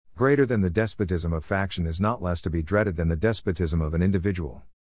Greater than the despotism of faction is not less to be dreaded than the despotism of an individual.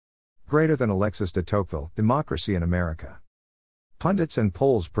 Greater than Alexis de Tocqueville, Democracy in America. Pundits and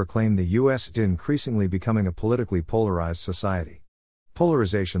polls proclaim the U.S. is increasingly becoming a politically polarized society.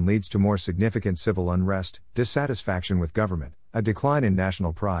 Polarization leads to more significant civil unrest, dissatisfaction with government, a decline in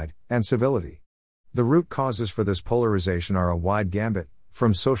national pride, and civility. The root causes for this polarization are a wide gambit,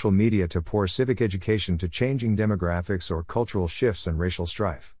 from social media to poor civic education to changing demographics or cultural shifts and racial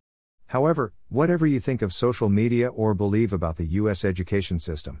strife. However, whatever you think of social media or believe about the U.S. education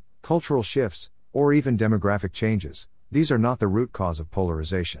system, cultural shifts, or even demographic changes, these are not the root cause of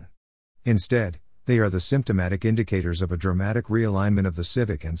polarization. Instead, they are the symptomatic indicators of a dramatic realignment of the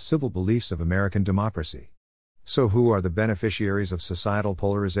civic and civil beliefs of American democracy. So who are the beneficiaries of societal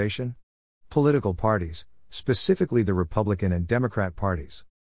polarization? Political parties, specifically the Republican and Democrat parties.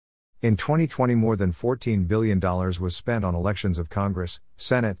 In 2020, more than $14 billion was spent on elections of Congress,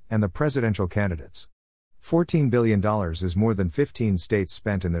 Senate, and the presidential candidates. $14 billion is more than 15 states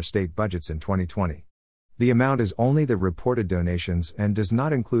spent in their state budgets in 2020. The amount is only the reported donations and does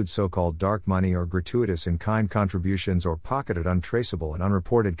not include so-called dark money or gratuitous in-kind contributions or pocketed untraceable and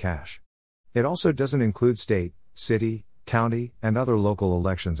unreported cash. It also doesn't include state, city, county, and other local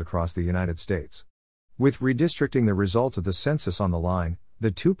elections across the United States. With redistricting the result of the census on the line, the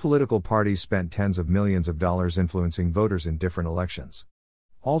two political parties spent tens of millions of dollars influencing voters in different elections.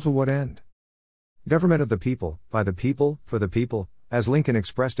 All to what end? Government of the people, by the people, for the people, as Lincoln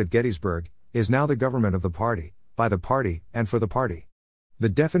expressed at Gettysburg, is now the government of the party, by the party, and for the party. The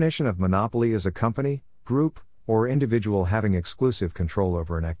definition of monopoly is a company, group, or individual having exclusive control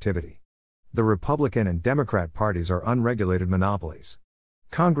over an activity. The Republican and Democrat parties are unregulated monopolies.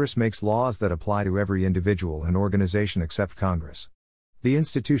 Congress makes laws that apply to every individual and organization except Congress. The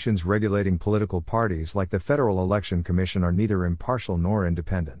institutions regulating political parties like the Federal Election Commission are neither impartial nor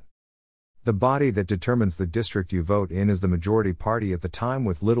independent. The body that determines the district you vote in is the majority party at the time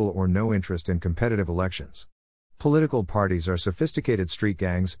with little or no interest in competitive elections. Political parties are sophisticated street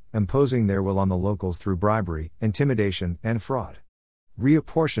gangs, imposing their will on the locals through bribery, intimidation, and fraud.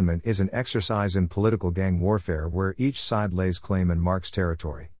 Reapportionment is an exercise in political gang warfare where each side lays claim and marks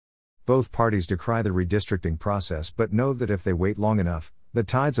territory. Both parties decry the redistricting process but know that if they wait long enough, the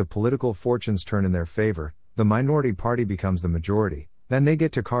tides of political fortunes turn in their favor, the minority party becomes the majority, then they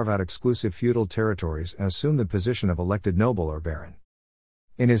get to carve out exclusive feudal territories and assume the position of elected noble or baron.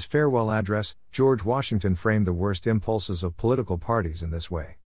 In his farewell address, George Washington framed the worst impulses of political parties in this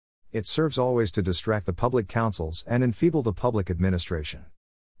way. It serves always to distract the public councils and enfeeble the public administration.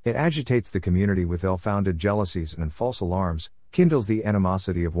 It agitates the community with ill-founded jealousies and false alarms, kindles the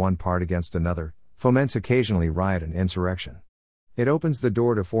animosity of one part against another, foments occasionally riot and insurrection. It opens the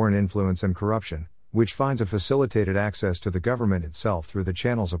door to foreign influence and corruption, which finds a facilitated access to the government itself through the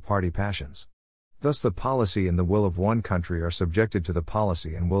channels of party passions. Thus the policy and the will of one country are subjected to the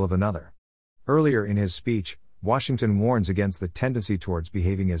policy and will of another. Earlier in his speech, Washington warns against the tendency towards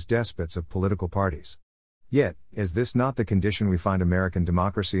behaving as despots of political parties. Yet, is this not the condition we find American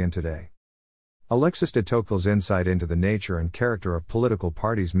democracy in today? Alexis de Tocqueville's insight into the nature and character of political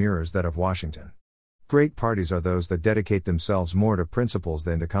parties mirrors that of Washington. Great parties are those that dedicate themselves more to principles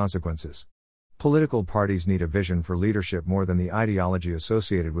than to consequences. Political parties need a vision for leadership more than the ideology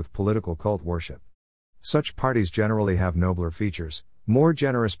associated with political cult worship. Such parties generally have nobler features, more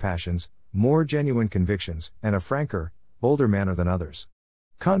generous passions, more genuine convictions, and a franker, bolder manner than others.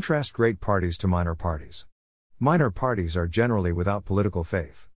 Contrast great parties to minor parties. Minor parties are generally without political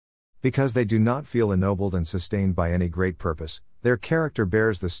faith. Because they do not feel ennobled and sustained by any great purpose, their character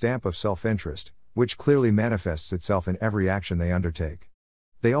bears the stamp of self-interest, which clearly manifests itself in every action they undertake.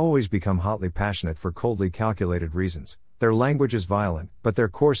 They always become hotly passionate for coldly calculated reasons, their language is violent, but their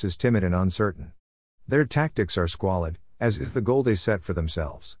course is timid and uncertain. Their tactics are squalid, as is the goal they set for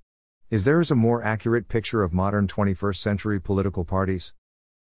themselves. Is there a more accurate picture of modern 21st century political parties?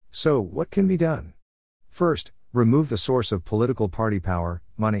 So, what can be done? First, remove the source of political party power,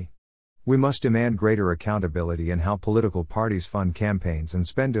 money. We must demand greater accountability in how political parties fund campaigns and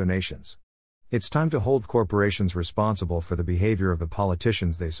spend donations. It's time to hold corporations responsible for the behavior of the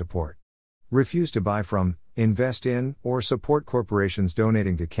politicians they support. Refuse to buy from, invest in, or support corporations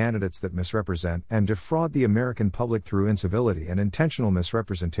donating to candidates that misrepresent and defraud the American public through incivility and intentional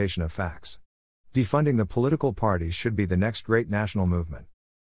misrepresentation of facts. Defunding the political parties should be the next great national movement.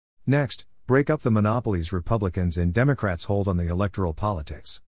 Next, break up the monopolies Republicans and Democrats hold on the electoral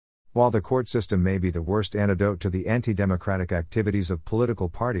politics. While the court system may be the worst antidote to the anti-democratic activities of political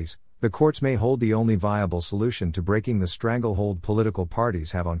parties, the courts may hold the only viable solution to breaking the stranglehold political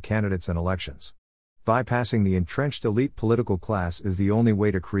parties have on candidates and elections. Bypassing the entrenched elite political class is the only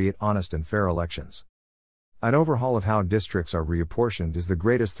way to create honest and fair elections. An overhaul of how districts are reapportioned is the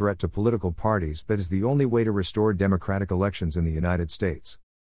greatest threat to political parties but is the only way to restore democratic elections in the United States.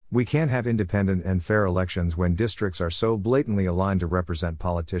 We can't have independent and fair elections when districts are so blatantly aligned to represent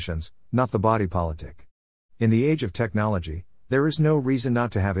politicians, not the body politic. In the age of technology, there is no reason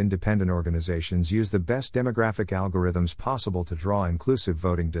not to have independent organizations use the best demographic algorithms possible to draw inclusive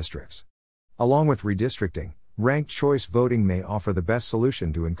voting districts. Along with redistricting, ranked choice voting may offer the best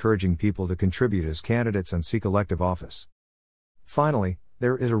solution to encouraging people to contribute as candidates and seek elective office. Finally,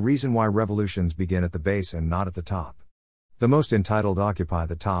 there is a reason why revolutions begin at the base and not at the top. The most entitled occupy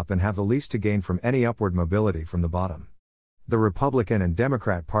the top and have the least to gain from any upward mobility from the bottom. The Republican and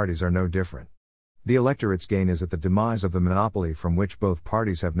Democrat parties are no different. The electorate's gain is at the demise of the monopoly from which both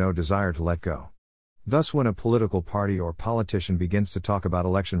parties have no desire to let go. Thus, when a political party or politician begins to talk about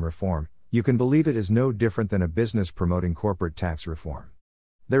election reform, you can believe it is no different than a business promoting corporate tax reform.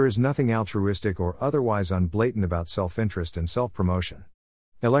 There is nothing altruistic or otherwise unblatant about self-interest and self-promotion.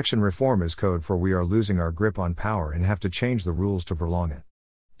 Election reform is code for we are losing our grip on power and have to change the rules to prolong it.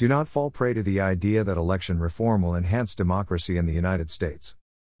 Do not fall prey to the idea that election reform will enhance democracy in the United States.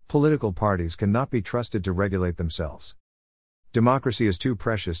 Political parties cannot be trusted to regulate themselves. Democracy is too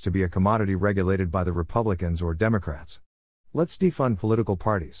precious to be a commodity regulated by the Republicans or Democrats. Let's defund political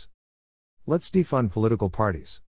parties. Let's defund political parties.